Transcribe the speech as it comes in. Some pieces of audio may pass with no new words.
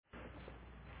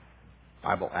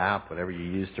Bible app, whatever you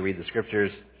use to read the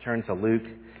scriptures, turn to Luke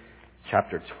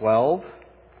chapter 12.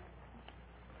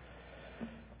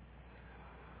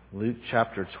 Luke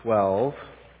chapter 12.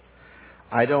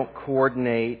 I don't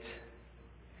coordinate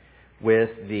with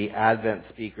the Advent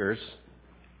speakers,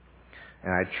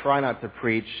 and I try not to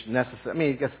preach necessarily,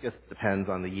 I guess it depends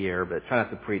on the year, but try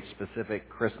not to preach specific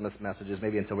Christmas messages,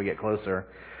 maybe until we get closer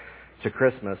to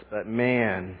Christmas. But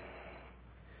man,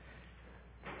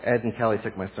 Ed and Kelly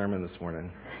took my sermon this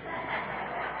morning.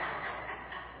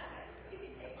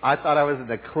 I thought I was in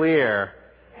the clear.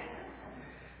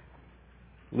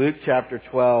 Luke chapter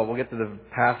 12, we'll get to the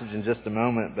passage in just a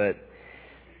moment, but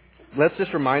let's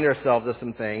just remind ourselves of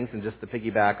some things, and just to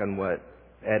piggyback on what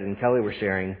Ed and Kelly were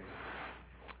sharing.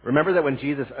 Remember that when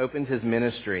Jesus opened his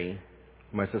ministry,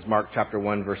 when it says Mark chapter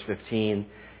 1 verse 15,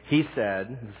 he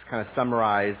said, this kind of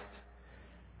summarized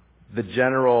the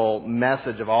general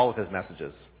message of all of his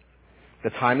messages. The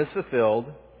time is fulfilled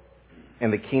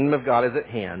and the kingdom of God is at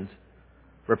hand.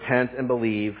 Repent and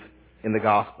believe in the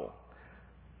gospel.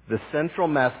 The central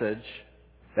message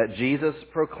that Jesus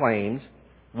proclaimed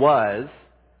was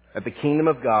that the kingdom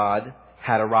of God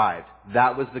had arrived.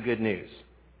 That was the good news,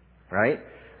 right?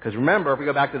 Because remember, if we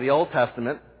go back to the Old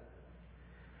Testament,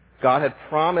 God had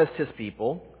promised his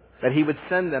people that he would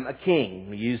send them a king.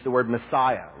 We use the word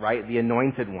Messiah, right? The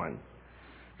anointed one.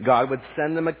 God would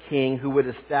send them a king who would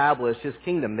establish his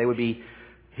kingdom. He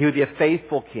would be a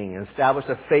faithful king and establish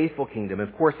a faithful kingdom.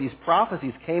 Of course, these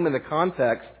prophecies came in the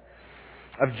context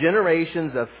of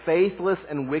generations of faithless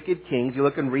and wicked kings. You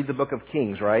look and read the book of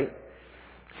Kings, right?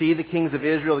 See the kings of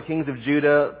Israel, the kings of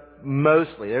Judah,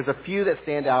 mostly. There's a few that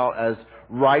stand out as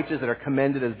righteous, that are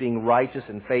commended as being righteous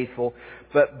and faithful.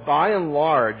 But by and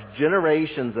large,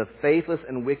 generations of faithless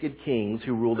and wicked kings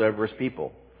who ruled over his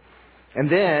people. And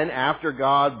then, after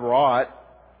God brought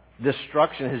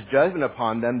destruction, his judgment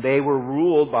upon them, they were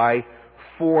ruled by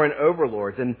foreign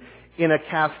overlords. And in a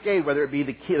cascade, whether it be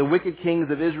the wicked kings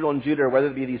of Israel and Judah, or whether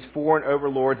it be these foreign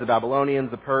overlords, the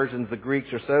Babylonians, the Persians, the Greeks,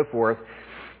 or so forth,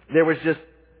 there was just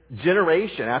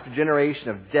generation after generation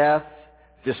of death,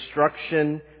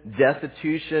 destruction,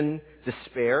 destitution,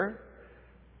 despair.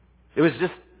 It was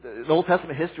just, the Old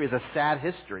Testament history is a sad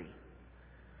history.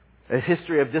 A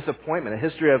history of disappointment, a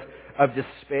history of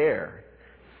despair.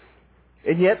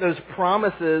 And yet those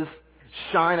promises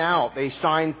shine out, they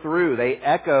shine through, they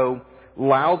echo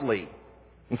loudly.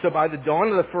 And so by the dawn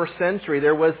of the first century,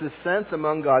 there was this sense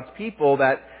among God's people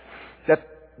that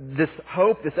this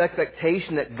hope, this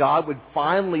expectation that God would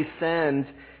finally send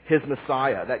his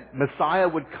Messiah, that Messiah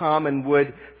would come and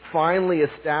would finally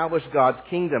establish God's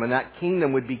kingdom, and that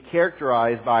kingdom would be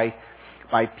characterized by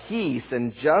peace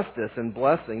and justice and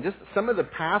blessing. Just some of the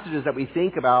passages that we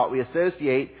think about, we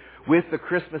associate with the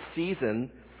Christmas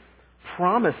season,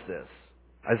 promise this.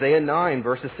 Isaiah 9,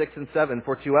 verses 6 and 7,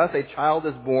 "For to us a child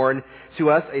is born,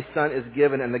 to us a son is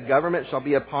given, and the government shall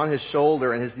be upon his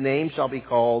shoulder, and his name shall be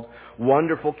called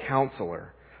Wonderful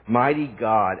Counselor, Mighty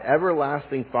God,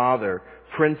 Everlasting Father,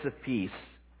 Prince of Peace.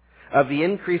 Of the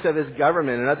increase of his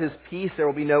government and of his peace there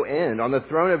will be no end, on the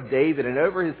throne of David and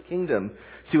over his kingdom,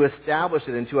 to establish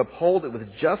it and to uphold it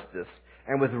with justice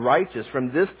and with righteousness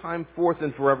from this time forth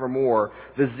and forevermore.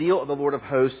 The zeal of the Lord of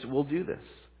hosts will do this."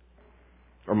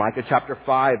 Or Micah chapter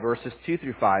 5, verses 2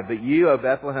 through 5. "But you, O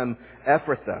Bethlehem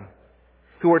Ephrathah,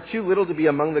 who are too little to be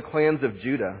among the clans of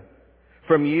Judah,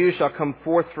 from you shall come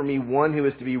forth for me one who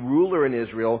is to be ruler in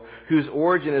Israel, whose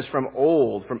origin is from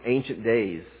old, from ancient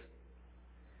days.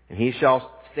 And he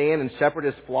shall stand and shepherd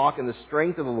his flock in the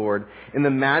strength of the Lord, in the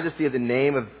majesty of the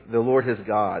name of the Lord his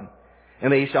God.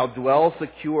 And they shall dwell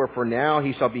secure, for now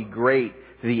he shall be great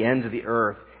to the ends of the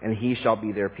earth, and he shall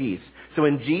be their peace." So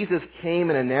when Jesus came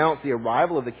and announced the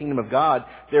arrival of the kingdom of God,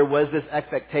 there was this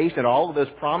expectation that all of those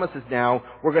promises now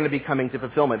were going to be coming to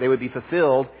fulfillment. They would be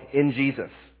fulfilled in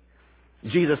Jesus.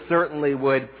 Jesus certainly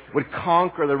would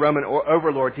conquer the Roman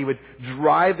overlords. He would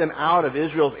drive them out of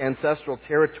Israel's ancestral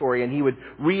territory, and he would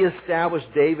reestablish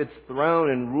David's throne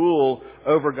and rule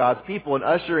over God's people, and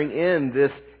ushering in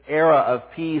this era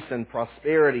of peace and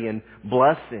prosperity and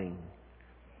blessing.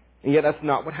 And yet that's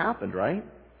not what happened, right?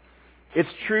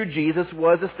 It's true, Jesus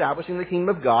was establishing the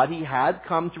kingdom of God. He had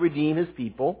come to redeem his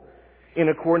people in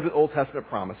accordance with Old Testament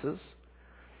promises.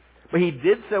 But he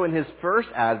did so in his first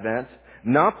advent,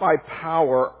 not by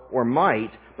power or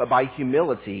might, but by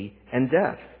humility and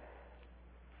death.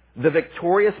 The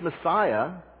victorious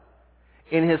Messiah,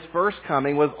 in his first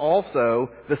coming, was also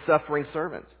the suffering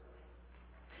servant.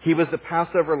 He was the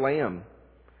Passover lamb.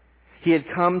 He had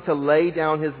come to lay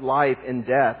down his life in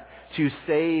death to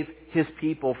save his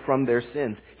people from their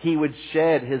sins. He would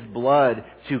shed his blood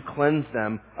to cleanse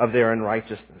them of their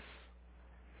unrighteousness.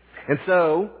 And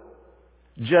so,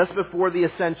 just before the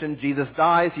ascension, Jesus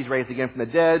dies. He's raised again from the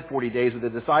dead, 40 days with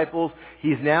the disciples.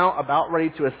 He's now about ready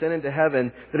to ascend into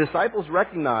heaven. The disciples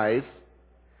recognize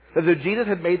that though Jesus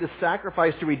had made the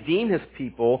sacrifice to redeem his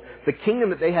people, the kingdom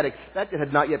that they had expected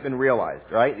had not yet been realized,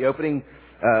 right? The opening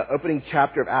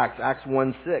chapter of Acts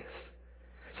 1:6.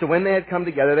 So when they had come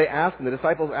together, the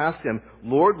disciples asked him,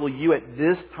 Lord, will you at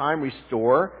this time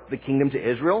restore the kingdom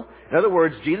to Israel? In other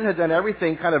words, Jesus had done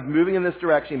everything kind of moving in this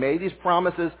direction. He made these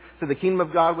promises that the kingdom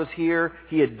of God was here.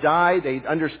 He had died. They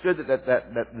understood that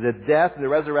the death and the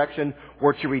resurrection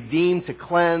were to redeem, to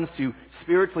cleanse, to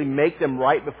spiritually make them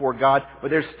right before God. But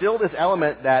there's still this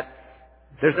element that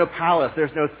there's no palace,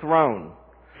 there's no throne,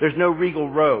 there's no regal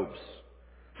robes.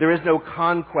 There is no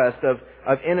conquest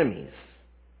of enemies.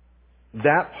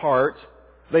 That part,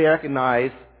 they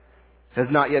recognize, has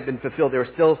not yet been fulfilled. There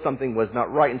still something was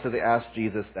not right, and so they asked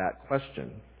Jesus that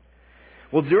question.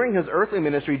 Well, during his earthly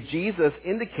ministry, Jesus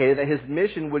indicated that his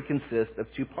mission would consist of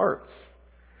two parts.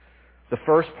 The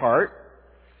first part,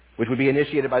 which would be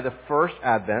initiated by the first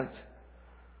advent,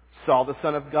 saw the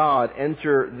Son of God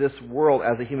enter this world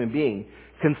as a human being,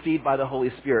 conceived by the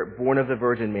Holy Spirit, born of the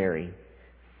Virgin Mary.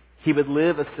 He would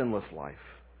live a sinless life.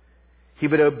 He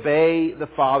would obey the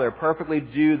Father, perfectly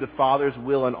do the Father's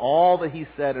will in all that he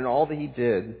said and all that he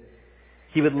did.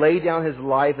 He would lay down his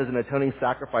life as an atoning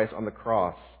sacrifice on the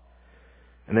cross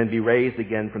and then be raised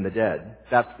again from the dead.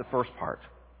 That's the first part.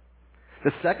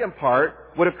 The second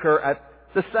part would occur at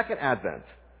the second advent,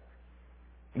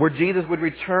 where Jesus would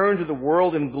return to the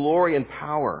world in glory and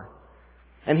power,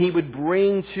 and he would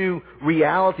bring to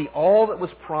reality all that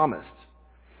was promised,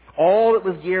 all that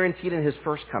was guaranteed in his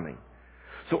first coming.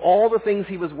 So all the things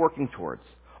he was working towards,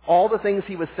 all the things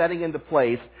he was setting into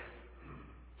place,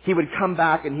 he would come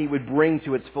back and he would bring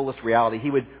to its fullest reality. He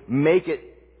would make it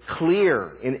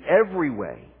clear in every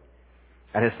way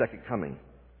at his second coming.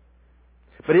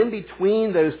 But in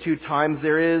between those two times,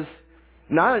 there is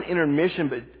not an intermission,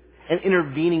 but an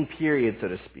intervening period, so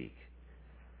to speak,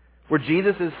 where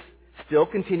Jesus is still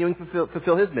continuing to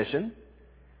fulfill his mission.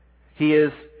 He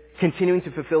is continuing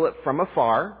to fulfill it from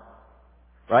afar.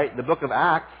 Right? The book of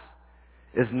Acts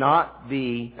is not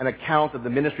an account of the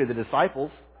ministry of the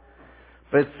disciples,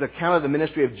 but it's the account of the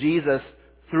ministry of Jesus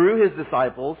through his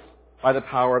disciples by the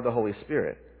power of the Holy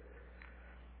Spirit.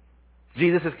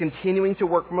 Jesus is continuing to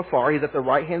work from afar. He's at the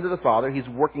right hand of the Father. He's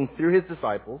working through his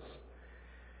disciples.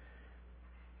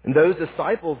 And those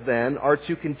disciples then are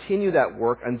to continue that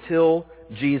work until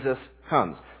Jesus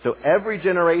comes. So every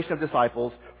generation of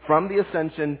disciples from the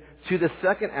ascension to the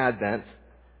second advent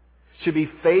should be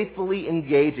faithfully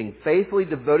engaging, faithfully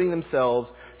devoting themselves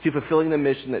to fulfilling the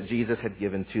mission that Jesus had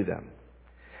given to them.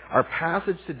 Our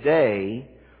passage today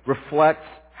reflects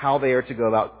how they are to go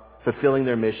about fulfilling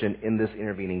their mission in this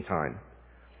intervening time.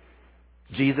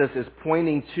 Jesus is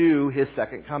pointing to his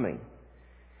second coming.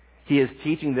 He is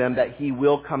teaching them that he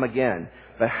will come again.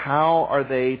 But how are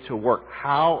they to work?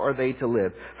 How are they to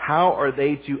live? How are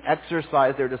they to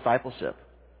exercise their discipleship?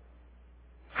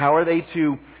 How are they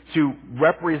to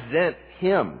represent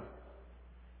him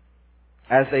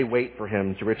as they wait for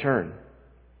him to return?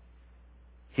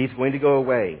 He's going to go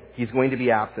away. He's going to be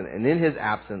absent. And in his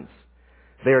absence,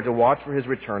 they are to watch for his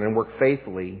return and work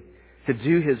faithfully to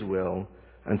do his will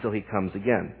until he comes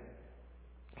again.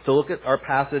 So look at our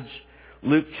passage,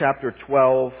 Luke chapter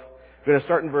 12. We're going to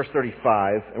start in verse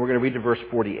 35, and we're going to read to verse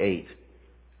 48.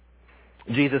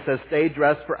 Jesus says, "Stay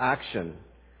dressed for action,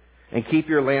 and keep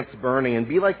your lamps burning, and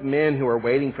be like men who are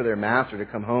waiting for their master to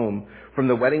come home from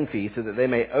the wedding feast, so that they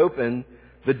may open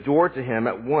the door to him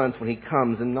at once when he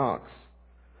comes and knocks.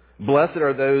 Blessed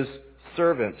are those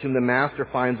servants whom the master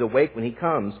finds awake when he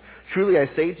comes. Truly I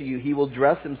say to you, he will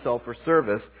dress himself for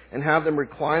service and have them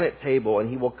recline at table, and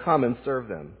he will come and serve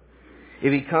them.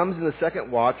 If he comes in the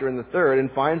second watch or in the third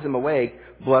and finds them awake,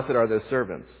 blessed are those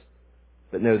servants.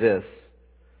 But know this,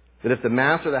 that if the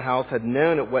master of the house had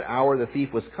known at what hour the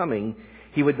thief was coming,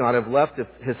 he would not have left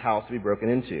his house to be broken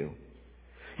into.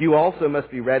 You also must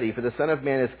be ready, for the Son of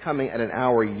Man is coming at an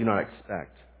hour you do not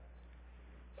expect."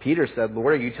 Peter said,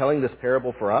 "Lord, are you telling this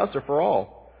parable for us or for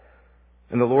all?"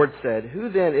 And the Lord said, "Who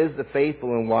then is the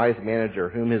faithful and wise manager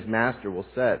whom his master will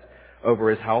set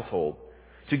over his household,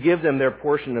 to give them their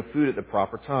portion of food at the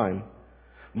proper time?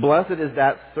 Blessed is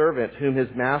that servant whom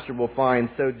his master will find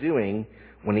so doing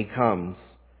when he comes.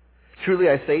 Truly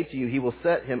I say to you, he will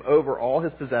set him over all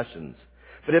his possessions.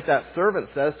 But if that servant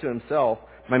says to himself,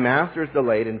 'My master is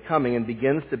delayed in coming,' and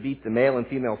begins to beat the male and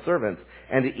female servants,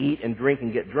 and to eat and drink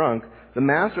and get drunk, the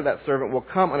master of that servant will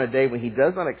come on a day when he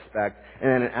does not expect,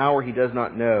 and at an hour he does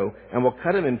not know, and will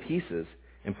cut him in pieces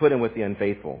and put him with the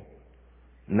unfaithful.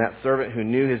 And that servant who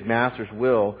knew his master's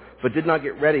will, but did not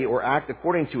get ready or act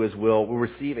according to his will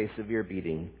receive a severe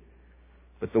beating.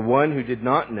 But the one who did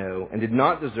not know and did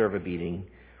not deserve a beating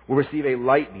will receive a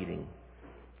light beating.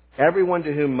 Everyone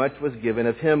to whom much was given,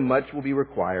 of him much will be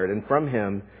required, and from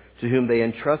him to whom they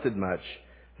entrusted much,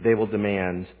 they will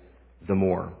demand the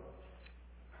more.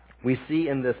 We see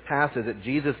in this passage that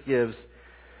Jesus gives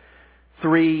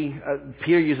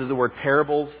Peter uses the word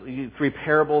parables. 3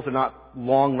 parables are not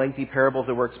long, lengthy parables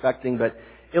that we're expecting, but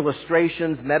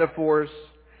illustrations, metaphors,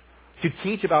 to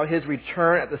teach about his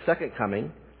return at the second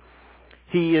coming.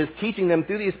 He is teaching them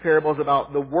through these parables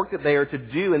about the work that they are to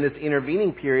do in this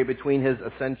intervening period between his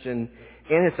ascension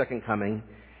and his second coming.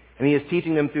 And he is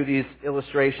teaching them through these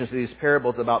illustrations, through these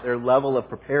parables, about their level of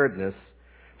preparedness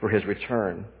for his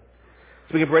return.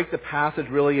 So we can break the passage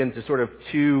really into sort of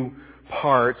 2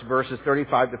 parts, verses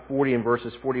 35 to 40 and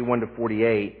verses 41 to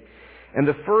 48. And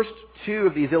the first 2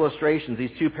 of these illustrations,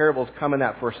 these 2 parables, come in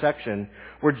that first section,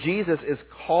 where Jesus is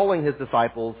calling his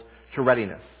disciples to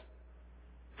readiness.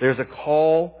 There's a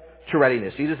call to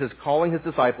readiness. Jesus is calling his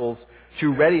disciples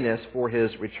to readiness for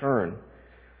his return.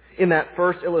 In that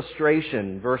first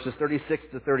illustration, verses 36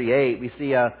 to 38, we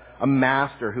see a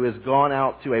master who has gone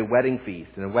out to a wedding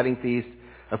feast. And a wedding feast,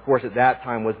 of course, at that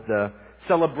time was the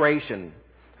celebration.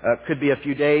 Could be a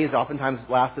few days, oftentimes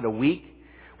lasted a week,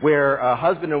 where a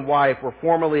husband and wife were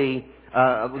formally,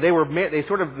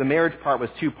 the marriage part was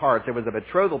 2 parts. There was a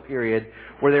betrothal period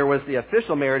where there was the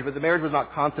official marriage, but the marriage was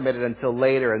not consummated until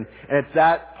later. And it's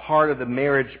that part of the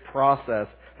marriage process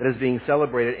that is being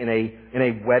celebrated in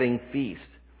a wedding feast.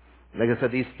 Like I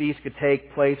said, these feasts could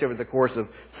take place over the course of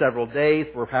several days,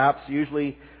 perhaps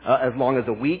usually as long as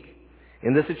a week.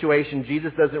 In this situation,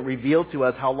 Jesus doesn't reveal to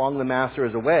us how long the master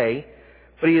is away,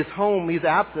 but he is home, he's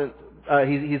absent,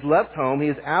 he's left home, he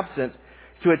is absent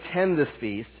to attend this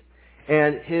feast.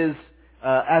 And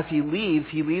as he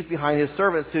leaves behind his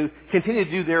servants to continue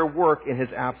to do their work in his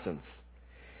absence.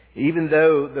 Even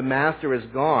though the master is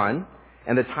gone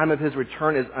and the time of his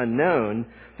return is unknown,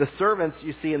 the servants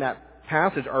you see in that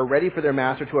passage are ready for their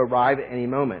master to arrive at any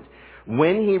moment.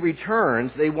 When he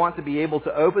returns, they want to be able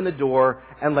to open the door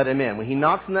and let him in. When he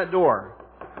knocks on that door,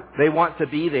 they want to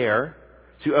be there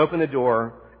to open the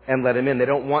door and let him in. They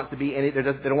don't want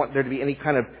there to be any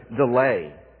kind of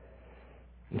delay.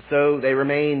 And so they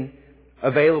remain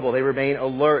available, they remain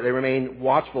alert, they remain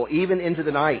watchful, even into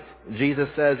the night. Jesus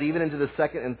says, even into the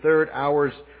second and third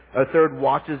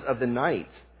watches of the night.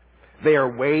 They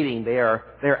are waiting, they're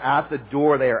at the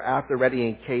door, they are at the ready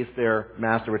in case their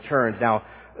master returns. Now,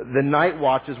 the night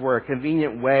watches were a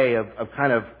convenient way of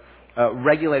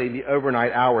regulating the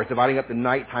overnight hours, dividing up the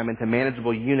nighttime into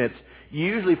manageable units,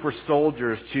 usually for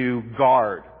soldiers to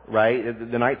guard, right?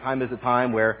 The nighttime is a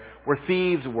time where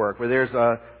thieves work, where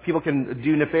there's people can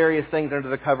do nefarious things under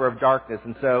the cover of darkness.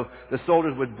 And so the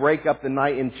soldiers would break up the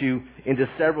night into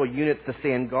several units to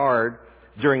stand guard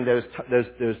during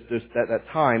that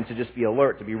time, to just be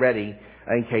alert, to be ready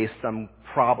in case some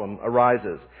problem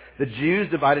arises. The Jews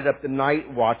divided up the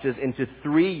night watches into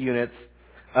 3 units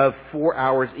of 4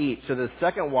 hours each. So the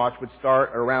second watch would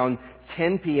start around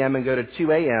 10 p.m. and go to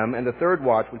 2 a.m., and the third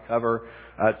watch would cover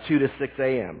 2 to 6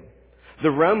 a.m. The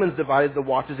Romans divided the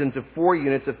watches into 4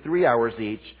 units of 3 hours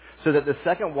each, so that the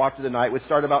second watch of the night would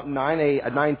start about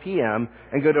 9 p.m.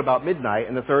 and go to about midnight,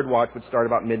 and the third watch would start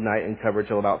about midnight and cover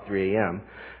till about 3 a.m.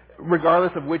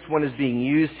 Regardless of which one is being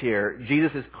used here,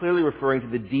 Jesus is clearly referring to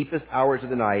the deepest hours of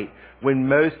the night when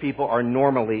most people are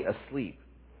normally asleep.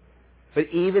 But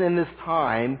even in this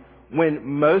time, when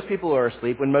most people are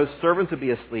asleep, when most servants would be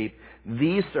asleep,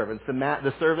 these servants,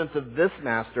 the servants of this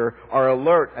master, are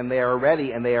alert and they are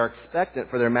ready and they are expectant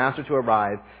for their master to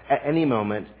arrive at any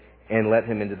moment and let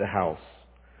him into the house.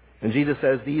 And Jesus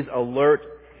says these alert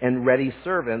and ready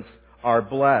servants are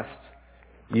blessed.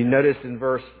 You notice in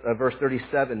verse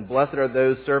 37, blessed are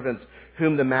those servants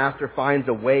whom the master finds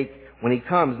awake when he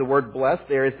comes. The word blessed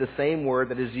there is the same word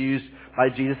that is used by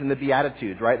Jesus in the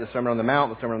Beatitudes, right? The Sermon on the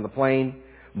Mount, the Sermon on the Plain.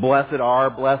 Blessed are,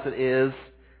 blessed is,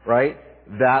 right?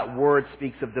 That word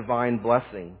speaks of divine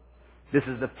blessing. This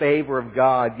is the favor of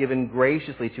God given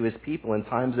graciously to his people in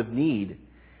times of need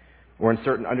or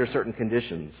under certain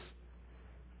conditions.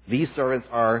 These servants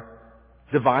are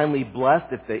divinely blessed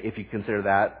if you consider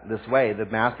that this way. The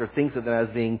master thinks of them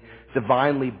as being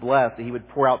divinely blessed, that he would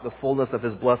pour out the fullness of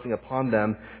his blessing upon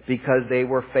them because they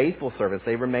were faithful servants.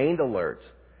 They remained alert.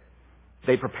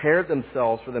 They prepared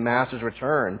themselves for the master's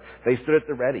return. They stood at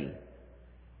the ready.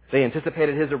 They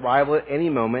anticipated his arrival at any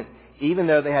moment, even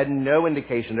though they had no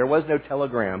indication. There was no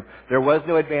telegram. There was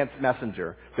no advanced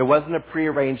messenger. There wasn't a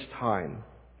prearranged time.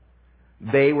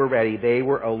 They were ready. They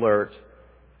were alert.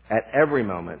 at every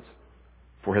moment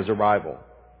for his arrival.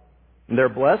 And their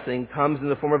blessing comes in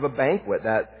the form of a banquet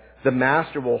that the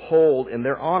master will hold in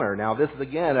their honor. Now, this is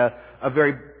again a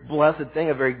very blessed thing,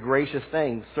 a very gracious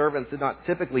thing. Servants did not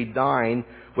typically dine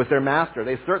with their master.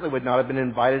 They certainly would not have been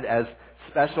invited as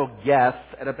special guests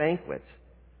at a banquet.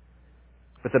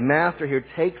 But the master here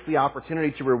takes the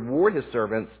opportunity to reward his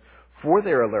servants for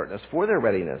their alertness, for their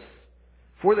readiness,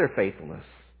 for their faithfulness.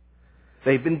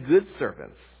 They've been good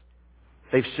servants.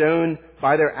 They've shown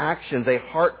by their actions a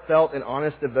heartfelt and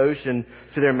honest devotion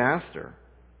to their master.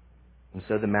 And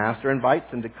so the master invites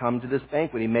them to come to this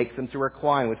banquet. He makes them to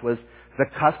recline, which was the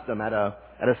custom at a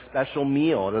special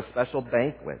meal, at a special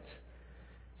banquet.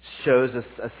 Shows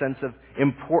a sense of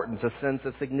importance, a sense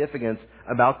of significance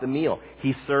about the meal.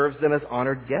 He serves them as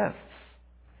honored guests.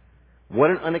 What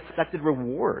an unexpected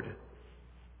reward.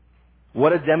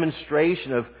 What a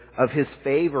demonstration of his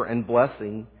favor and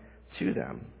blessing to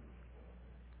them.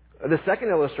 The second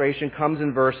illustration comes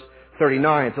in verse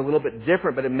 39. It's a little bit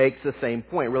different, but it makes the same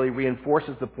point. It really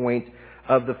reinforces the point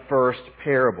of the first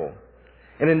parable.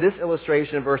 And in this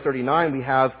illustration in verse 39, we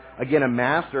have, again, a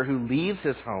master who leaves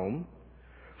his home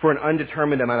for an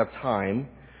undetermined amount of time,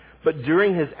 but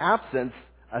during his absence,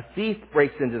 a thief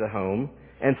breaks into the home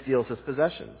and steals his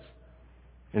possessions.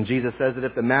 And Jesus says that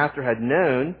if the master had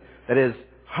known that his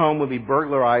home would be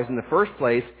burglarized in the first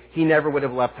place, he never would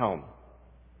have left home.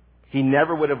 He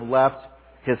never would have left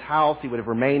his house. He would have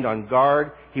remained on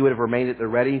guard. He would have remained at the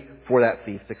ready for that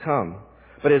thief to come.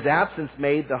 But his absence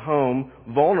made the home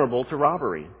vulnerable to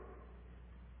robbery.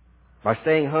 By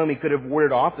staying home, he could have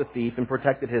warded off the thief and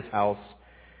protected his house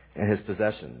and his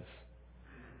possessions.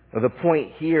 Now, the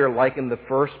point here, like in the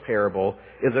first parable,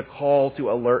 is a call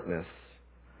to alertness.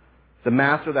 The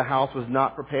master of the house was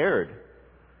not prepared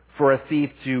for a thief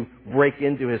to break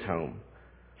into his home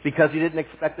because he didn't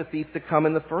expect the thief to come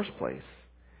in the first place.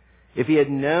 If he had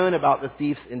known about the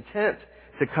thief's intent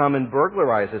to come and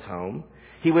burglarize his home,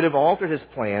 he would have altered his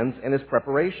plans and his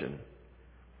preparation.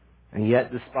 And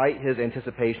yet, despite his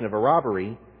anticipation of a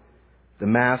robbery, the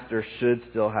master should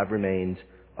still have remained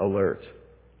alert.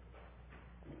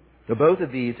 So both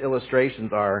of these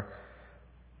illustrations are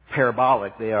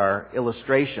parabolic. They are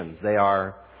illustrations. They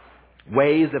are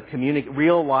ways of communicating,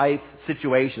 real life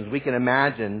situations. We can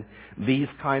imagine these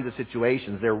kinds of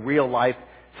situations. They're real life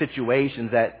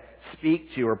situations that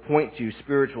speak to or point to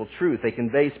spiritual truth. They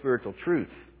convey spiritual truth.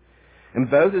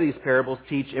 And both of these parables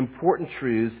teach important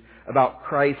truths about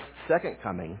Christ's second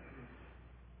coming,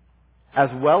 as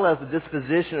well as the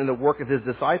disposition and the work of his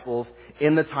disciples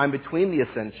in the time between the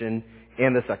ascension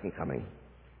and the second coming.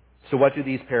 So what do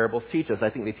these parables teach us? I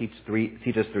think they teach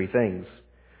us three things.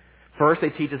 First, they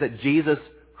teach us that Jesus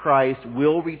Christ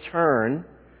will return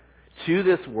to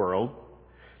this world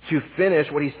to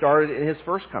finish what he started in his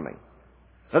first coming.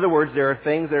 In other words, there are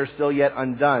things that are still yet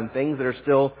undone, things that are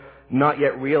still not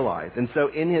yet realized. And so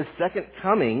in his second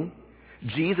coming,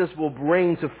 Jesus will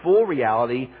bring to full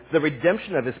reality the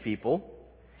redemption of his people.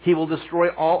 He will destroy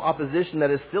all opposition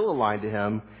that is still aligned to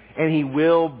him, and he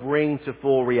will bring to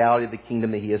full reality the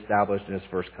kingdom that he established in his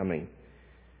first coming.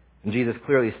 And Jesus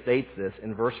clearly states this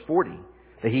in verse 40,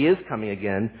 that he is coming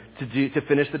again to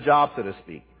finish the job, so to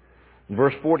speak. In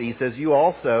verse 40, he says, "You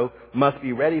also must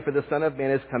be ready, for the Son of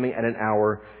Man is coming at an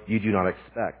hour you do not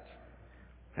expect."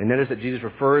 And notice that Jesus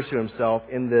refers to himself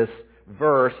in this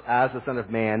verse as the Son of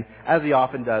Man, as he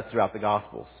often does throughout the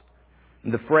Gospels.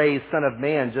 And the phrase Son of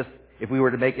Man, just if we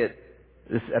were to make it,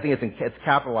 I think it's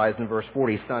capitalized in verse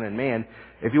 40, Son and Man.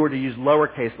 If you were to use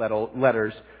lowercase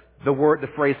letters, the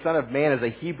phrase Son of Man is a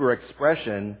Hebrew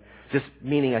expression just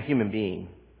meaning a human being,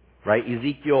 right?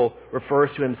 Ezekiel refers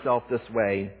to himself this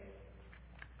way.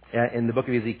 In the book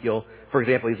of Ezekiel, for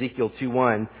example, Ezekiel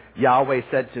 2:1, Yahweh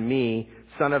said to me,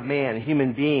 Son of man,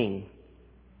 human being,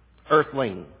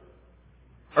 earthling,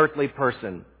 earthly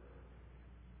person,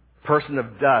 person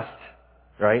of dust,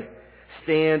 right?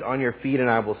 Stand on your feet and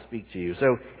I will speak to you.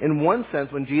 So in one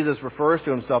sense, when Jesus refers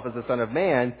to himself as the Son of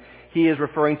Man, he is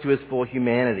referring to his full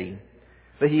humanity.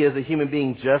 That he is a human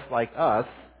being just like us,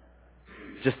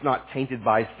 just not tainted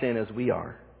by sin as we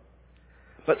are.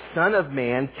 But Son of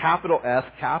Man, capital S,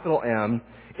 capital M,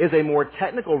 is a more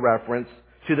technical reference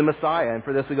to the Messiah. And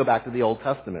for this we go back to the Old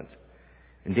Testament.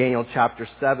 In Daniel chapter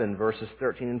 7, verses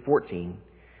 13 and 14,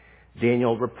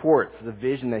 Daniel reports the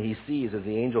vision that he sees as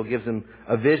the angel gives him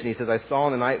a vision. He says, "I saw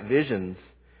in the night visions,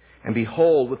 and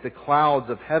behold, with the clouds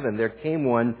of heaven there came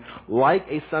one like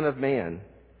a son of man.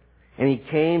 And he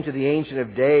came to the Ancient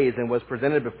of Days and was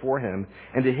presented before him.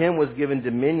 And to him was given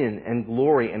dominion and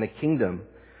glory and a kingdom,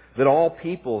 that all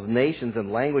peoples, nations,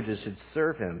 and languages should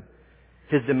serve him.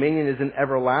 His dominion is an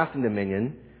everlasting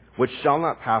dominion, which shall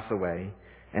not pass away,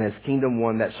 and his kingdom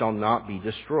one that shall not be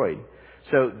destroyed.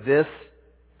 So this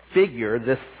figure,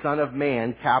 this Son of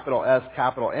Man, capital S,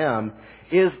 capital M,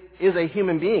 is a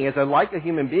human being. Is like a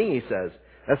human being, he says.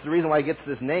 That's the reason why he gets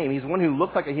this name. He's one who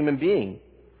looks like a human being.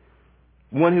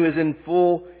 One who is in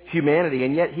full humanity,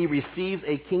 and yet he receives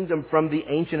a kingdom from the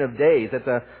Ancient of Days. That's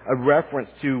a reference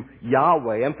to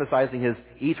Yahweh, emphasizing his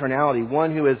eternality.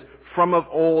 One who is from of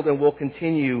old and will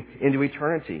continue into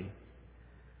eternity.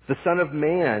 The Son of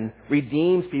Man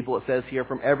redeems people, it says here,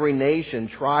 from every nation,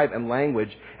 tribe, and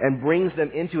language, and brings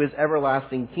them into his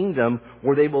everlasting kingdom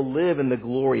where they will live in the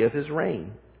glory of his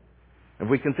reign. If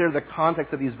we consider the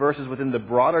context of these verses within the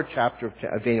broader chapter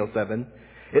of Daniel 7,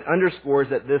 it underscores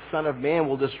that this Son of Man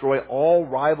will destroy all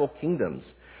rival kingdoms.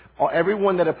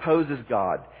 Everyone that opposes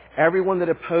God, everyone that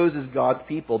opposes God's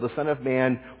people, the Son of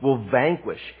Man will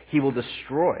vanquish. He will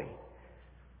destroy.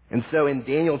 And so in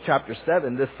Daniel chapter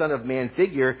 7, this Son of Man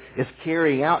figure is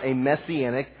carrying out a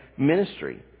messianic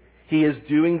ministry. He is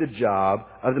doing the job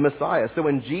of the Messiah. So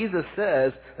when Jesus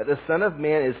says that the Son of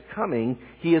Man is coming,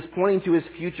 he is pointing to his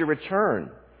future return.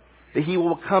 That he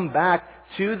will come back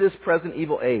to this present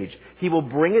evil age. He will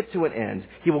bring it to an end.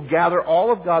 He will gather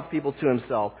all of God's people to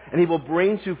himself, and he will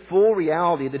bring to full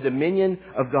reality the dominion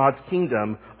of God's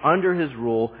kingdom under his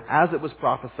rule as it was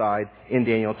prophesied in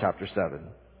Daniel chapter 7.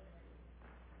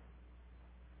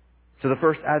 So the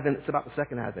first Advent, it's about the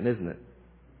second Advent, isn't it?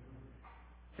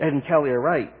 Ed and Kelly are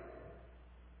right.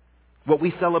 What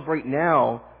we celebrate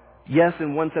now, yes,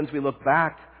 in one sense we look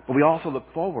back, but we also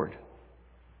look forward.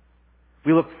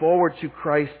 We look forward to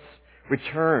Christ's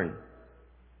return.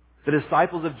 The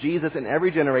disciples of Jesus in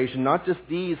every generation, not just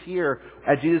these here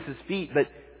at Jesus' feet, but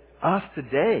us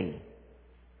today,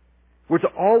 we're to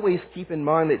always keep in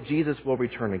mind that Jesus will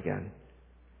return again.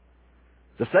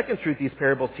 The second truth these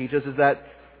parables teach us is that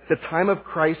the time of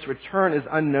Christ's return is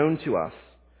unknown to us.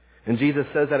 And Jesus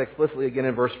says that explicitly again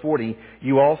in verse 40.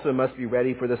 You also must be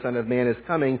ready, for the Son of Man is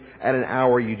coming at an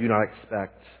hour you do not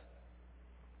expect.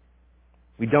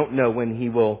 We don't know when he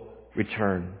will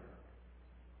return.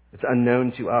 It's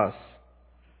unknown to us.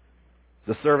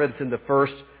 The servants in the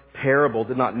first parable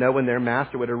did not know when their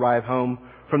master would arrive home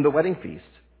from the wedding feast.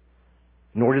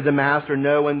 Nor did the master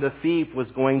know when the thief was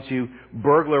going to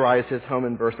burglarize his home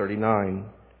in verse 39.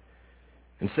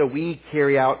 And so we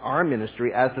carry out our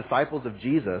ministry as disciples of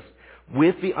Jesus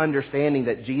with the understanding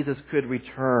that Jesus could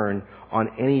return on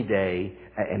any day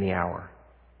at any hour.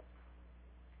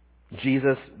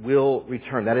 Jesus will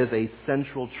return. That is a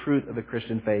central truth of the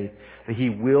Christian faith, that he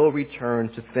will return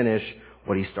to finish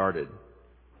what he started.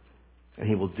 And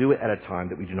he will do it at a time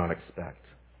that we do not expect.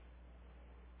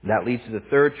 That leads to the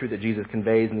third truth that Jesus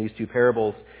conveys in these two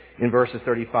parables in verses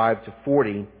 35 to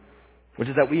 40, which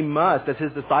is that we must, as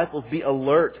his disciples, be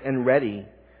alert and ready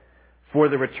for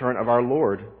the return of our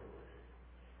Lord.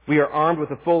 We are armed with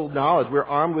the full knowledge. We're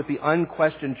armed with the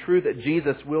unquestioned truth that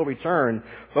Jesus will return.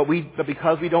 But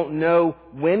because we don't know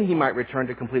when he might return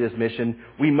to complete his mission,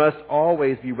 we must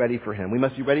always be ready for him. We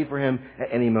must be ready for him at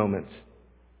any moment.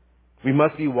 We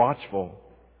must be watchful.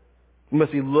 We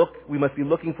must be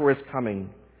looking for his coming.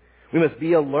 We must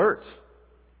be alert.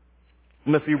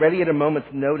 We must be ready at a moment's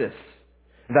notice.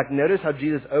 In fact, notice how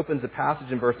Jesus opens the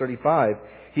passage in verse 35.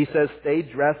 He says, stay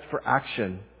dressed for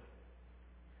action.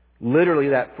 Literally,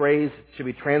 that phrase should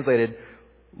be translated,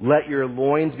 let your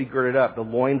loins be girded up. The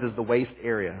loins is the waist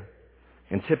area.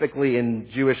 And typically in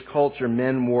Jewish culture,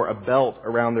 men wore a belt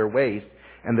around their waist,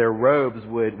 and their robes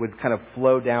would kind of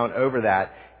flow down over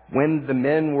that. When the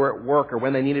men were at work or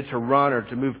when they needed to run or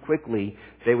to move quickly,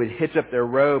 they would hitch up their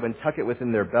robe and tuck it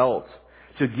within their belt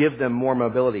to give them more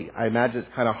mobility. I imagine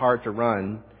it's kind of hard to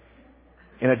run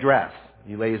in a dress.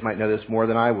 You ladies might know this more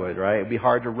than I would, right? It'd be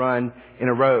hard to run in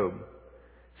a robe.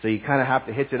 So you kind of have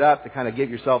to hitch it up to kind of give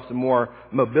yourself some more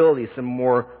mobility, some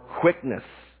more quickness.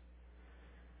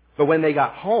 But when they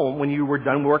got home, when you were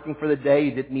done working for the day,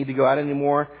 you didn't need to go out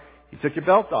anymore, you took your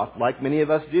belt off, like many of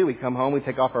us do. We come home, we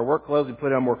take off our work clothes, we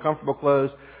put on more comfortable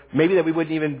clothes, maybe that we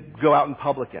wouldn't even go out in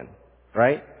public in,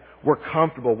 right? We're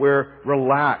comfortable, we're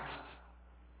relaxed,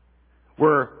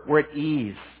 we're at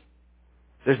ease.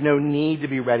 There's no need to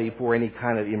be ready for any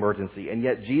kind of emergency. And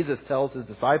yet Jesus tells his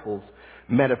disciples,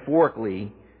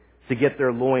 metaphorically, to get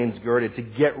their loins girded, to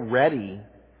get ready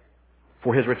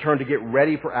for his return, to get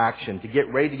ready for action, to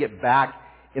get ready to get back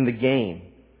in the game.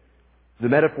 The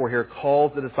metaphor here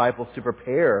calls the disciples to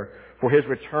prepare for his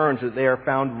return so that they are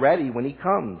found ready when he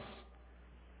comes.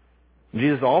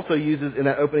 Jesus also uses, in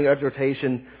that opening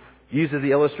exhortation, uses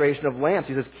the illustration of lamps.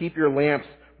 He says, keep your lamps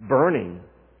burning.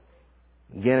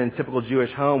 Again, in a typical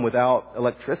Jewish home without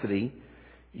electricity,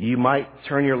 You might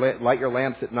light your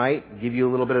lamps at night, give you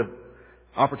a little bit of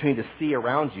opportunity to see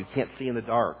around you. You can't see in the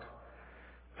dark.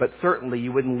 But certainly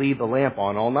you wouldn't leave the lamp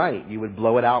on all night. You would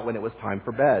blow it out when it was time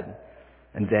for bed.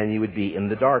 And then you would be in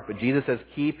the dark. But Jesus says,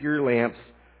 keep your lamps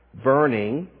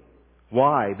burning.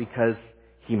 Why? Because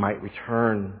He might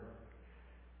return.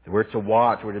 We're to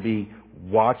watch. We're to be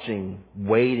watching,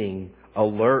 waiting,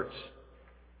 alert,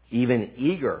 even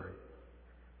eager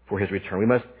for His return. We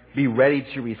must be ready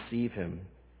to receive Him,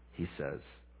 He says.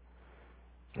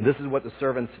 And this is what the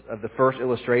servants of the first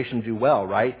illustration do well,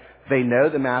 right? They know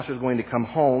the master is going to come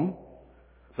home,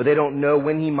 but they don't know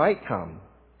when he might come.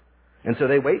 And so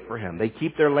they wait for him. They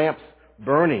keep their lamps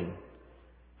burning.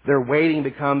 Their waiting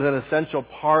becomes an essential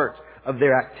part of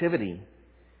their activity.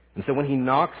 And so when he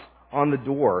knocks on the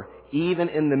door, even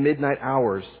in the midnight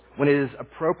hours, when it is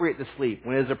appropriate to sleep,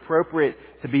 when it is appropriate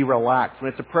to be relaxed, when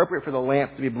it's appropriate for the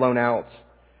lamps to be blown out,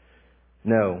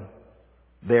 no,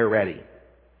 they're ready.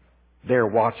 They're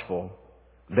watchful.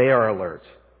 They are alert.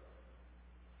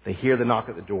 They hear the knock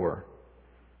at the door,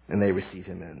 and they receive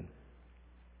him in.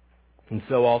 And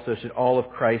so also should all of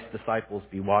Christ's disciples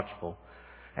be watchful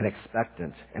and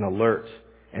expectant and alert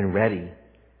and ready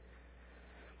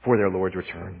for their Lord's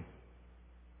return.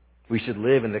 We should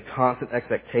live in the constant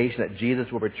expectation that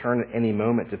Jesus will return at any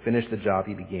moment to finish the job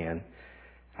he began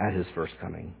at his first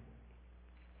coming.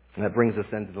 And that brings us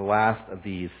then to the last of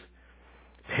these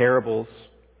parables,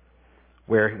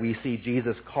 where we see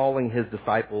Jesus calling his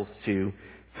disciples to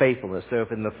faithfulness. So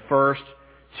if in the first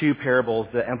two parables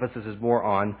the emphasis is more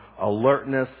on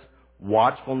alertness,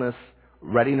 watchfulness,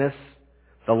 readiness,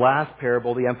 the last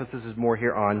parable the emphasis is more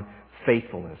here on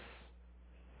faithfulness.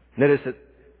 Notice that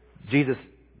Jesus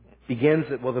begins,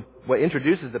 what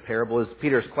introduces the parable is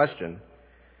Peter's question.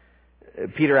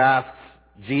 Peter asks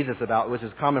Jesus about, which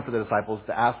is common for the disciples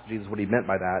to ask Jesus what he meant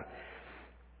by that.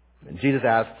 And Jesus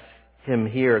asks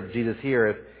Jesus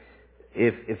here,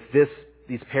 if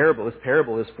this parable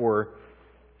is for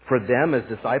them as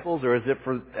disciples, or is it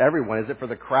for everyone? Is it for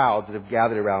the crowds that have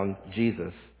gathered around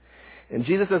Jesus? And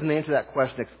Jesus doesn't answer that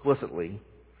question explicitly.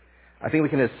 I think we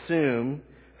can assume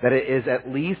that it is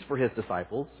at least for his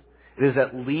disciples. It is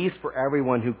at least for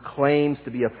everyone who claims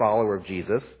to be a follower of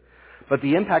Jesus. But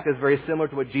the impact is very similar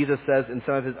to what Jesus says in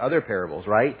some of his other parables,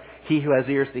 right? He who has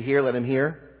ears to hear, let him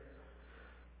hear.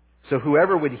 So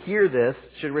whoever would hear this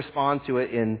should respond to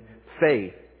it in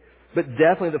faith. But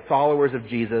definitely the followers of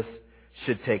Jesus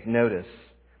should take notice.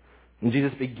 And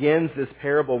Jesus begins this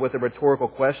parable with a rhetorical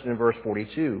question in verse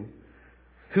 42.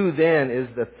 Who then is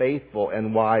the faithful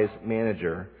and wise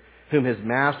manager, whom his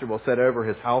master will set over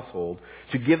his household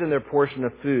to give them their portion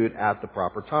of food at the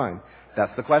proper time?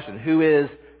 That's the question. Who is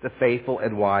the faithful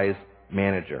and wise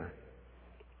manager?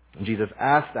 And Jesus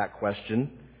asks that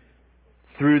question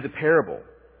through the parable.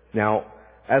 Now,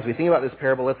 as we think about this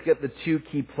parable, let's get the two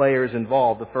key players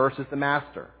involved. The first is the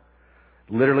master.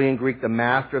 Literally in Greek, the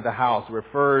master of the house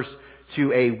refers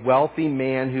to a wealthy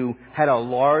man who had a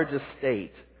large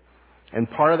estate. And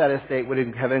part of that estate would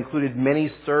have included many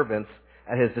servants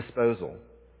at his disposal.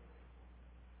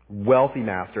 Wealthy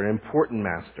master, an important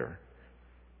master.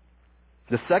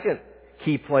 The second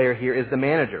key player here is the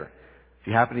manager. If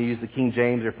you happen to use the King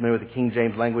James or familiar with the King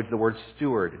James language, the word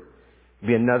steward would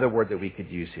be another word that we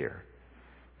could use here.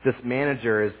 This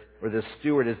manager this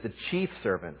steward is the chief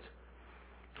servant.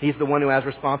 He's the one who has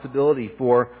responsibility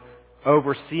for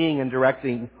overseeing and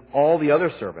directing all the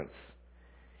other servants.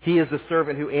 He is the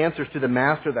servant who answers to the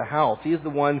master of the house. He is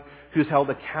the one who's held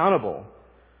accountable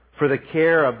for the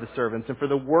care of the servants and for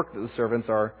the work that the servants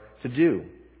are to do.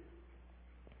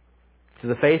 So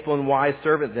the faithful and wise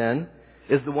servant then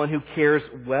is the one who cares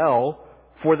well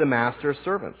for the master's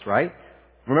servants, right?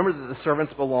 Remember that the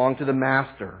servants belong to the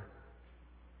master.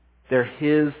 They're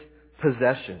his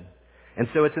possession. And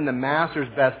so it's in the master's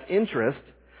best interest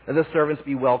that the servants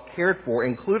be well cared for,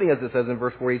 including, as it says in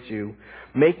verse 42,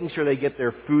 making sure they get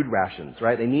their food rations,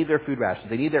 right? They need their food rations.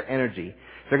 They need their energy.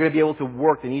 If they're going to be able to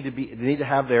work, they need to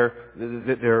have their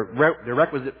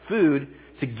requisite food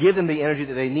to give them the energy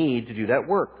that they need to do that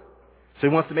work. So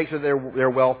he wants to make sure they're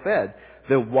well fed.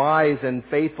 The wise and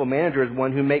faithful manager is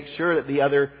one who makes sure that the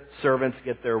other servants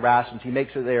get their rations. He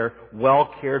makes sure they're well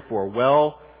cared for,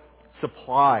 well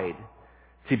supplied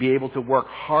to be able to work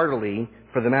heartily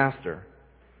for the master.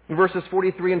 In verses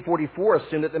 43 and 44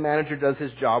 assume that the manager does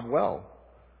his job well.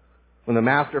 When the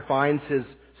master finds his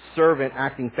servant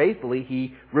acting faithfully,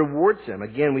 he rewards him.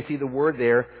 Again, we see the word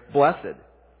there, blessed.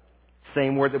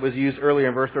 Same word that was used earlier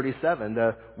in verse 37,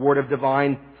 the word of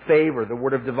divine favor, the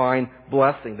word of divine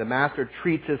blessing. The master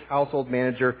treats his household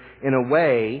manager in a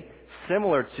way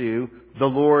similar to the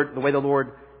way the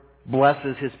Lord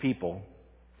blesses his people.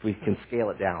 if we can scale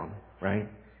it down, right?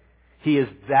 He is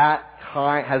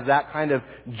has that kind of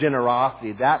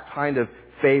generosity, that kind of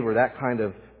favor, that kind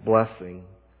of blessing.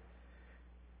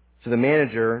 So the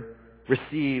manager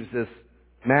receives this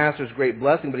master's great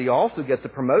blessing, but he also gets a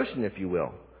promotion, if you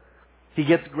will. He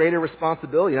gets greater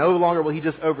responsibility. No longer will he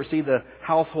just oversee the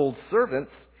household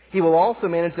servants. He will also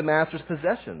manage the master's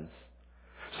possessions.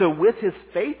 So with his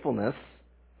faithfulness,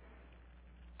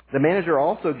 the manager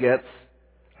also gets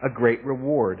a great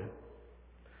reward.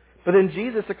 But in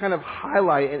Jesus, to kind of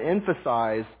highlight and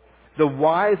emphasize the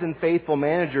wise and faithful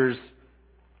manager's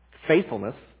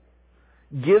faithfulness,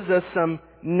 gives us some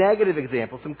negative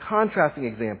examples, some contrasting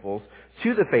examples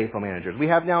to the faithful managers. We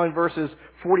have now in verses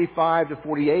 45 to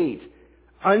 48,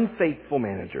 unfaithful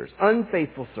managers,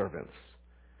 unfaithful servants,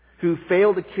 who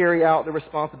fail to carry out the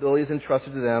responsibilities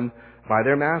entrusted to them by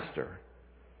their master.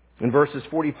 In verses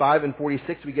 45 and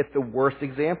 46, we get the worst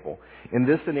example. In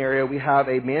this scenario, we have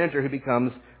a manager who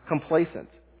becomes complacent.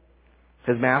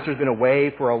 His master's been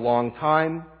away for a long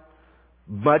time,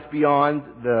 much beyond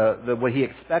what he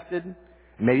expected,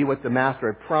 maybe what the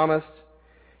master had promised.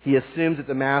 He assumes that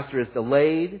the master is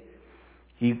delayed.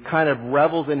 He kind of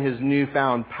revels in his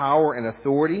newfound power and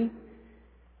authority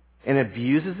and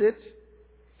abuses it.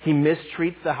 He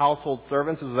mistreats the household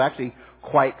servants. This was actually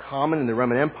quite common in the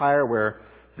Roman Empire, where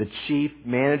the chief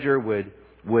manager would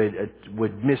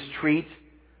mistreat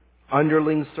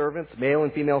underling servants, male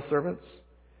and female servants.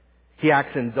 He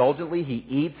acts indulgently. He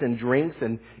eats and drinks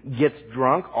and gets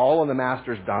drunk, all on the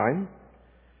master's dime.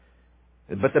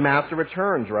 But the master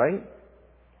returns, right?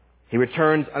 He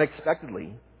returns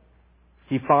unexpectedly.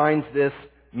 He finds this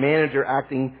manager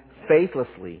acting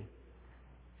faithlessly.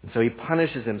 And so he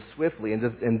punishes him swiftly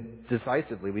and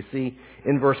decisively. We see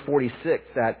in verse 46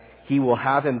 that he will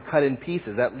have him cut in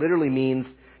pieces. That literally means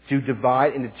to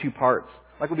divide into two parts,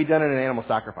 like would be done in an animal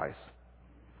sacrifice.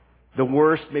 The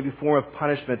worst, maybe, form of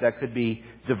punishment that could be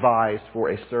devised for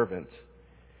a servant.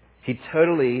 He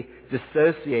totally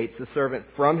dissociates the servant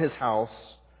from his house,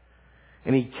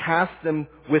 and he casts them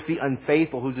with the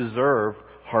unfaithful who deserve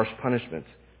harsh punishment.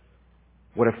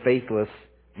 What a faithless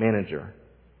manager.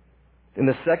 In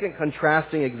the second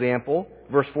contrasting example,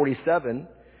 verse 47,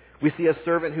 we see a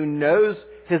servant who knows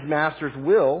his master's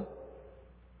will,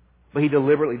 but he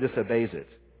deliberately disobeys it.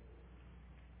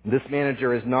 This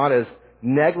manager is not as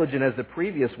negligent as the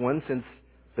previous one, since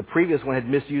the previous one had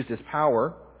misused his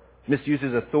power, misused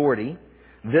his authority.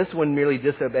 This one merely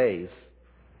disobeys,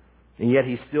 and yet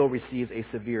he still receives a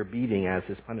severe beating as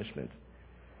his punishment.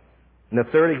 In the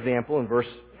third example, in verse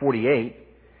 48,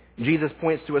 Jesus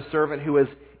points to a servant who is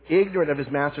ignorant of his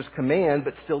master's command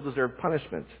but still deserved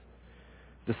punishment.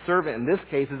 The servant in this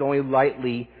case is only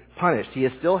lightly punished. He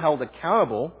is still held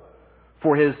accountable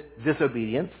for his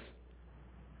disobedience,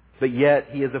 but yet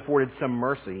he is afforded some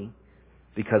mercy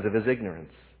because of his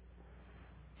ignorance.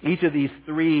 Each of these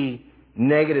three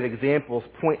negative examples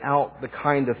point out the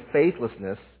kind of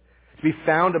faithlessness to be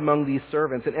found among these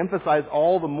servants and emphasize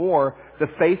all the more the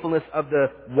faithfulness of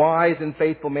the wise and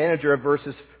faithful manager of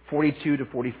verses 42 to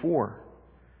 44.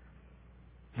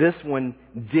 This one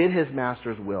did his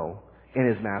master's will in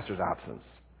his master's absence.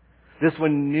 This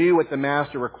one knew what the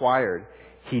master required.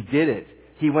 He did it.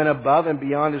 He went above and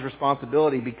beyond his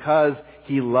responsibility because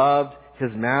he loved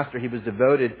his master. He was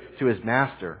devoted to his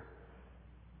master.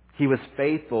 He was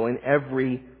faithful in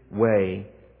every way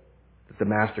that the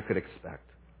master could expect.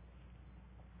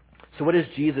 So what is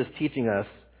Jesus teaching us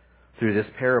through this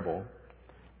parable?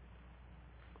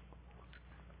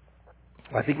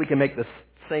 I think we can make the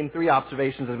same three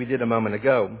observations as we did a moment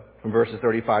ago from verses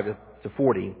 35 to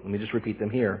 40. Let me just repeat them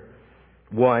here.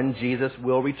 One, Jesus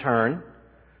will return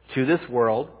to this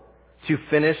world to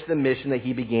finish the mission that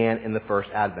he began in the first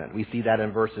advent. We see that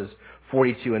in verses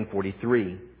 42 and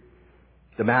 43.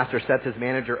 The master sets his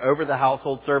manager over the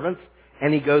household servants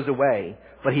and he goes away.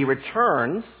 But he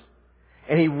returns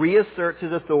and he reasserts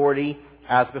his authority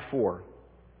as before.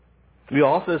 We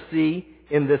also see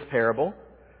in this parable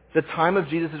the time of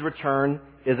Jesus' return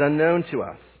is unknown to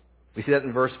us. We see that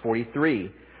in verse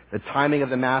 43. The timing of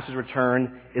the master's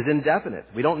return is indefinite.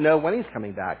 We don't know when he's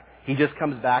coming back. He just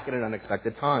comes back at an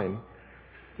unexpected time.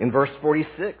 In verse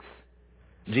 46,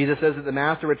 Jesus says that the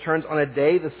master returns on a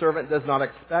day the servant does not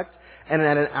expect and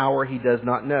at an hour he does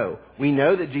not know. We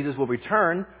know that Jesus will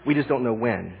return. We just don't know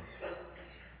when.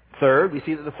 Third, we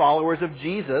see that the followers of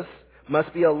Jesus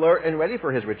must be alert and ready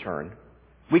for his return.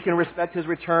 We can respect his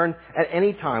return at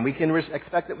any time. We can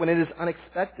expect it when it is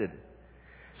unexpected.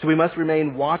 So we must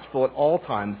remain watchful at all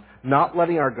times, not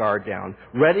letting our guard down,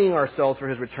 readying ourselves for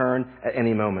his return at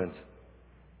any moment.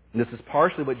 And this is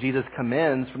partially what Jesus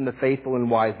commends from the faithful and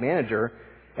wise manager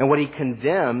and what he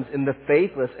condemns in the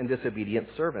faithless and disobedient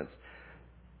servants,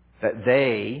 that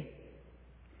they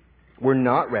were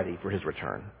not ready for his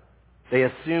return. They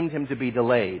assumed him to be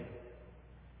delayed,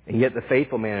 and yet the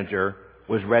faithful manager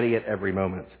was ready at every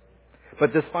moment.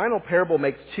 But this final parable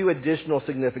makes two additional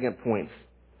significant points.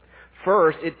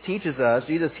 First,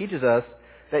 Jesus teaches us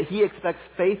that he expects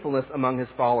faithfulness among his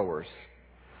followers.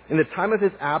 In the time of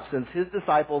his absence, his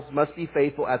disciples must be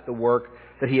faithful at the work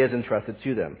that he has entrusted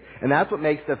to them. And that's what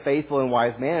makes the faithful and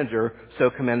wise manager so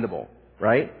commendable,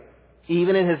 right?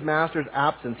 Even in his master's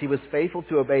absence, he was faithful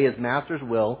to obey his master's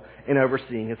will in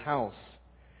overseeing his house.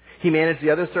 He managed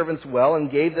the other servants well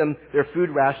and gave them their food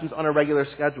rations on a regular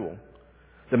schedule.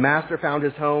 The master found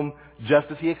his home just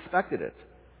as he expected it.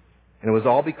 And it was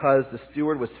all because the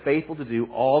steward was faithful to do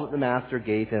all that the master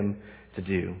gave him to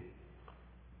do.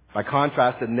 By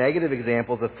contrast, the negative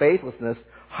examples of faithlessness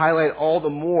highlight all the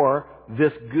more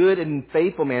this good and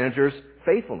faithful manager's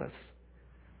faithfulness.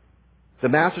 The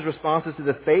master's responses to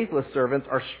the faithless servants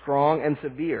are strong and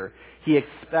severe. He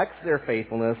expects their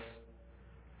faithfulness,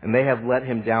 and they have let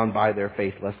him down by their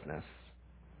faithlessness.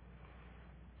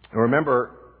 And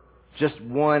remember, just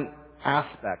one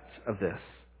aspect of this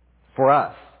for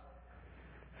us,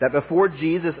 that before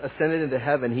Jesus ascended into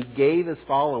heaven, he gave his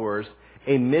followers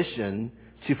a mission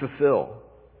to fulfill.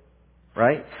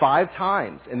 Right? 5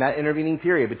 times in that intervening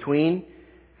period between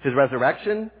his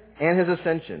resurrection and his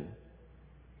ascension,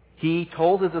 he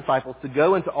told his disciples to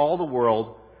go into all the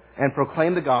world and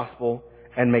proclaim the gospel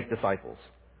and make disciples.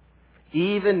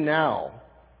 Even now,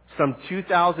 some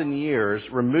 2,000 years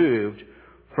removed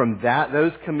from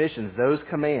those commissions, those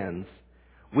commands,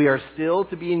 we are still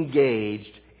to be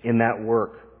engaged in that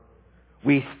work.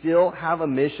 We still have a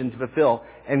mission to fulfill,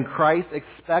 and Christ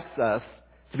expects us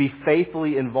to be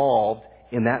faithfully involved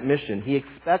in that mission. He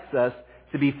expects us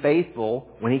to be faithful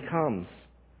when he comes.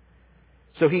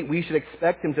 So we should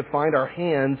expect him to find our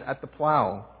hands at the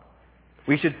plow.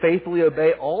 We should faithfully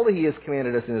obey all that he has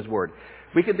commanded us in his word.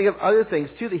 We can think of other things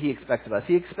too that he expects of us.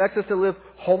 He expects us to live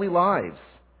holy lives.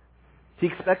 He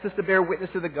expects us to bear witness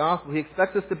to the gospel. He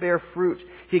expects us to bear fruit.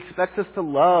 He expects us to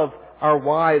love our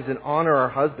wives and honor our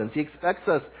husbands. He expects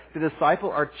us to disciple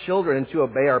our children and to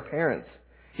obey our parents.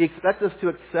 He expects us to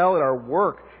excel at our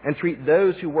work and treat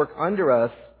those who work under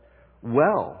us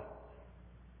well.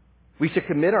 We should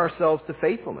commit ourselves to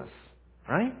faithfulness,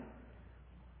 right?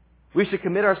 We should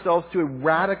commit ourselves to a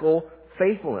radical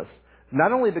faithfulness,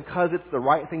 not only because it's the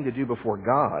right thing to do before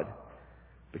God,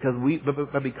 but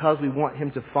because we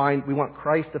want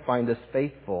Christ to find us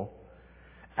faithful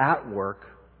at work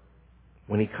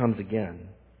when he comes again.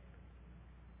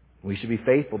 We should be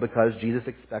faithful because Jesus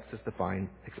expects to find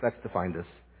us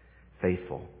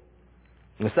faithful.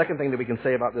 And the second thing that we can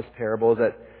say about this parable is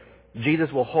that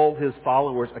Jesus will hold his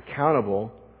followers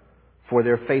accountable for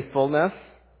their faithfulness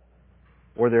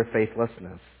or their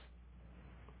faithlessness.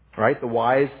 Right? The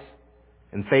wise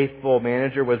and faithful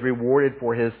manager was rewarded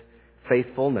for his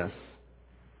faithfulness.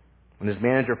 When his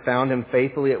manager found him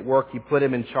faithfully at work, he put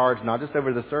him in charge not just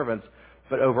over the servants,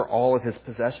 but over all of his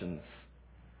possessions.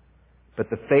 But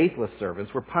the faithless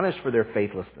servants were punished for their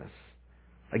faithlessness.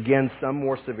 Again, some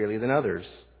more severely than others.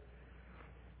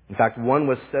 In fact, one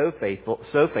was so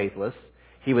faithless,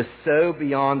 he was so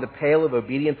beyond the pale of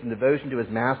obedience and devotion to his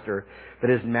master that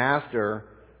his master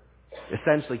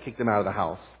essentially kicked him out of the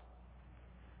house.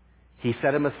 He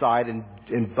set him aside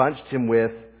and bunched him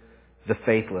with the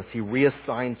faithless. He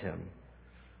reassigned him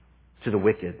to the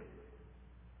wicked.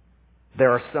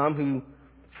 There are some who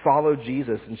follow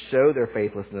Jesus and show their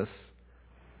faithlessness,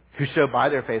 who show by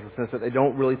their faithlessness that they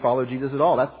don't really follow Jesus at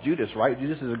all. That's Judas, right?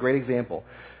 Judas is a great example.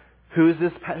 Who is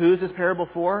this parable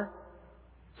for?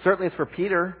 Certainly it's for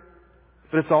Peter,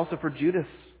 but it's also for Judas.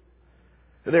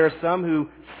 There are some who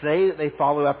say that they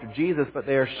follow after Jesus, but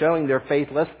they are showing their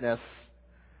faithlessness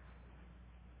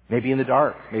maybe in the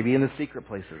dark, maybe in the secret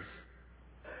places,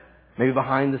 maybe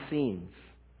behind the scenes.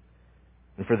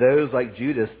 And for those like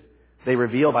Judas, they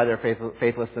reveal by their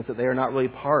faithlessness that they are not really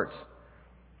part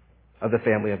of the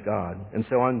family of God. And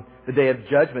so on the day of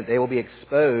judgment, they will be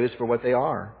exposed for what they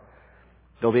are.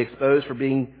 They'll be exposed for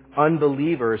being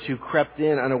unbelievers who crept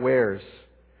in unawares,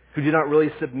 who do not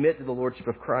really submit to the lordship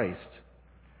of Christ.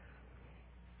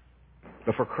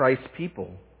 But for Christ's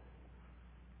people,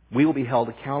 we will be held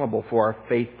accountable for our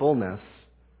faithfulness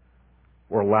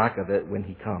or lack of it when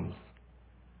he comes.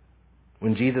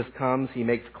 When Jesus comes, he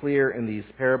makes clear in these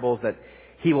parables that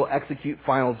he will execute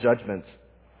final judgment.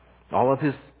 All of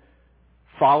his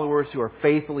followers who are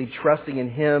faithfully trusting in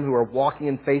him, who are walking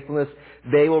in faithfulness,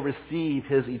 they will receive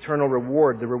his eternal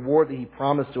reward, the reward that he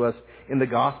promised to us in the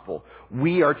gospel.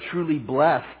 We are truly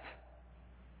blessed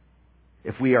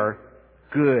if we are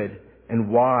good and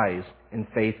wise and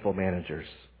faithful managers.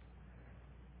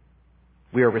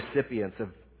 We are recipients of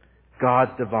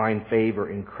God's divine favor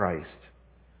in Christ.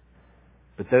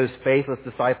 But those faithless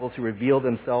disciples who reveal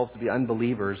themselves to be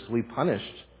unbelievers will be punished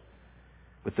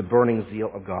with the burning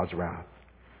zeal of God's wrath.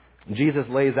 And Jesus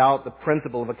lays out the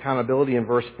principle of accountability in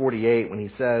verse 48 when he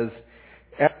says,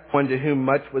 everyone to whom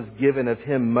much was given, of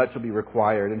him much will be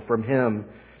required, and from him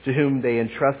to whom they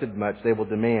entrusted much, they will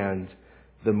demand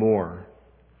the more.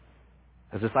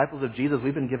 As disciples of Jesus,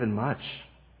 we've been given much.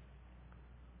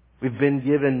 We've been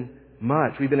given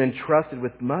much. We've been entrusted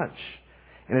with much.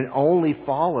 And it only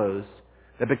follows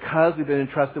that because we've been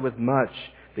entrusted with much,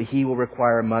 that He will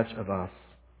require much of us.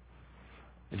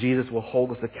 Jesus will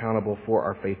hold us accountable for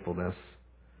our faithfulness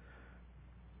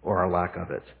or our lack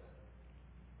of it.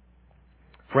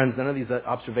 Friends, none of these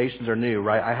observations are new,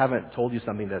 right? I haven't told you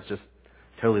something that's just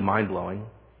totally mind-blowing.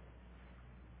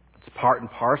 It's part and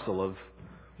parcel of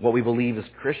what we believe as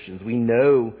Christians. We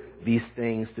know these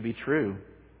things to be true.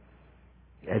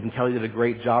 Ed and Kelly did a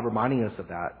great job reminding us of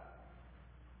that.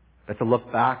 That to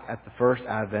look back at the first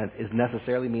Advent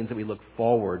necessarily means that we look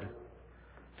forward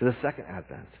to the second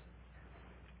Advent.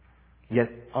 Yet,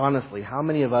 honestly, how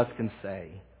many of us can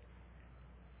say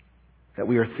that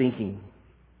we are thinking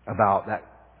about that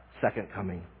second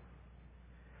coming?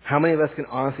 How many of us can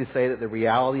honestly say that the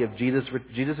reality of Jesus'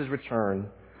 return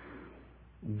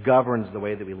governs the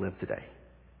way that we live today?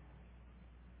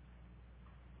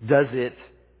 Does it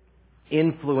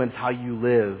influence how you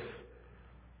live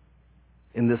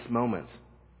in this moment?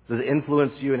 Does it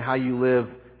influence you in how you live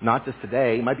not just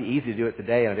today? It might be easy to do it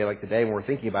today, on a day like today when we're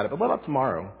thinking about it, but what about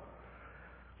tomorrow?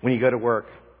 When you go to work,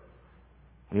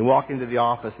 when you walk into the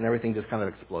office and everything just kind of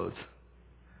explodes.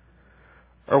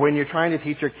 Or when you're trying to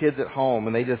teach your kids at home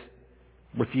and they just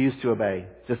refuse to obey,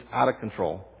 just out of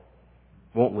control,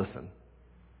 won't listen.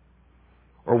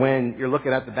 Or when you're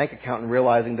looking at the bank account and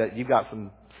realizing that you've got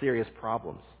some serious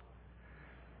problems.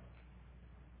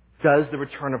 Does the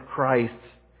return of Christ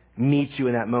meet you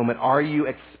in that moment? Are you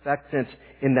expectant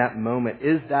in that moment?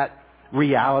 Is that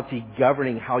reality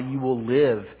governing how you will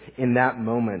live in that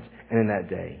moment and in that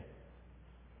day?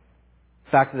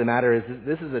 The fact of the matter is,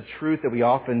 this is a truth that we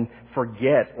often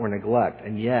forget or neglect,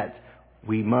 and yet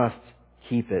we must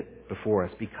keep it before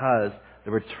us because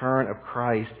the return of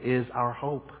Christ is our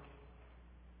hope.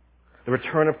 The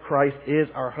return of Christ is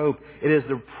our hope. It is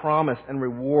the promise and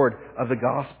reward of the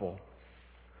gospel.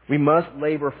 We must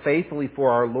labor faithfully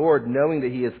for our Lord, knowing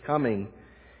that He is coming,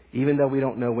 even though we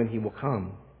don't know when He will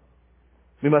come.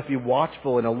 We must be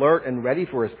watchful and alert and ready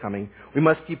for His coming. We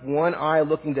must keep one eye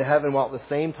looking to heaven while at the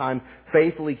same time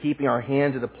faithfully keeping our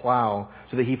hand to the plow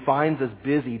so that He finds us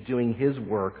busy doing His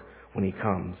work when He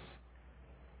comes.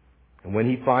 And when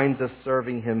He finds us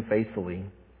serving Him faithfully,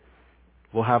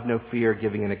 we'll have no fear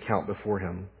giving an account before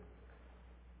Him.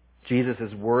 Jesus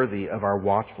is worthy of our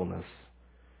watchfulness.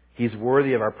 He's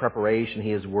worthy of our preparation.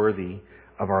 He is worthy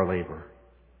of our labor.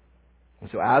 And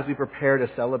so as we prepare to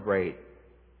celebrate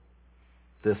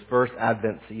this first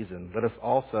Advent season, let us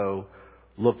also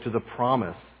look to the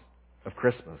promise of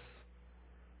Christmas.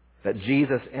 That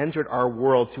Jesus entered our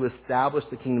world to establish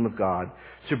the kingdom of God,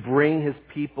 to bring His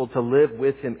people to live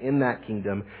with Him in that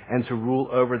kingdom and to rule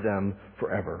over them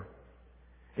forever.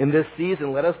 In this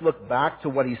season, let us look back to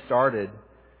what He started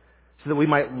so that we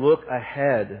might look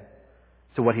ahead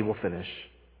to what He will finish.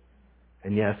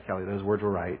 And yes, Kelly, those words were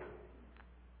right.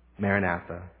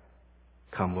 Maranatha,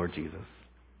 come Lord Jesus.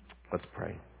 Let's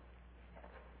pray.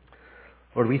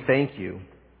 Lord, we thank You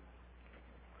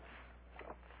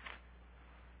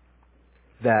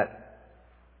that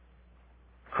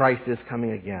Christ is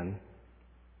coming again.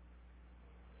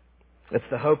 It's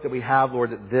the hope that we have,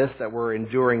 Lord, that this that we're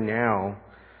enduring now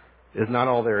is not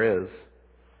all there is.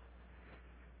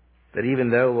 That even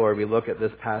though, Lord, we look at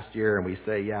this past year and we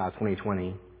say, yeah,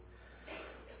 2020,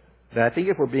 that I think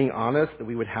if we're being honest, that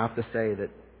we would have to say that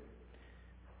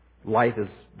life is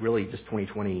really just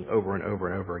 2020 over and over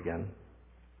and over again.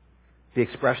 The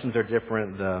expressions are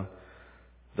different, the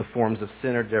forms of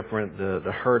sin are different,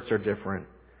 the hurts are different.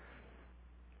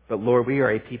 But Lord, we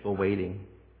are a people waiting.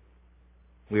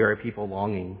 We are a people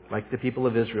longing, like the people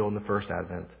of Israel in the first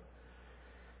Advent.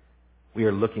 We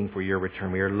are looking for Your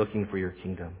return. We are looking for Your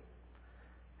kingdom.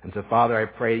 And so, Father, I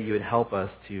pray that You would help us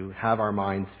to have our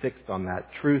minds fixed on that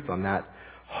truth, on that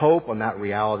hope, on that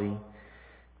reality,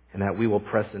 and that we will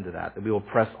press into that we will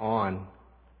press on,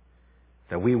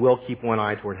 that we will keep one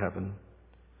eye toward heaven,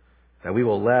 that we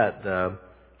will let the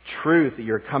truth that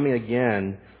You're coming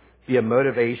again be a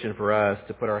motivation for us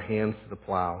to put our hands to the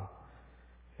plow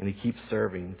and to keep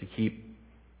serving, to keep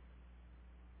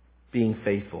being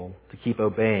faithful, to keep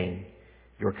obeying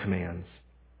your commands.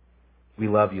 We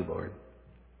love you, Lord.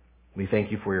 We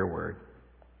thank you for your word.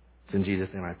 It's in Jesus'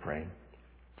 name I pray.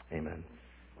 Amen.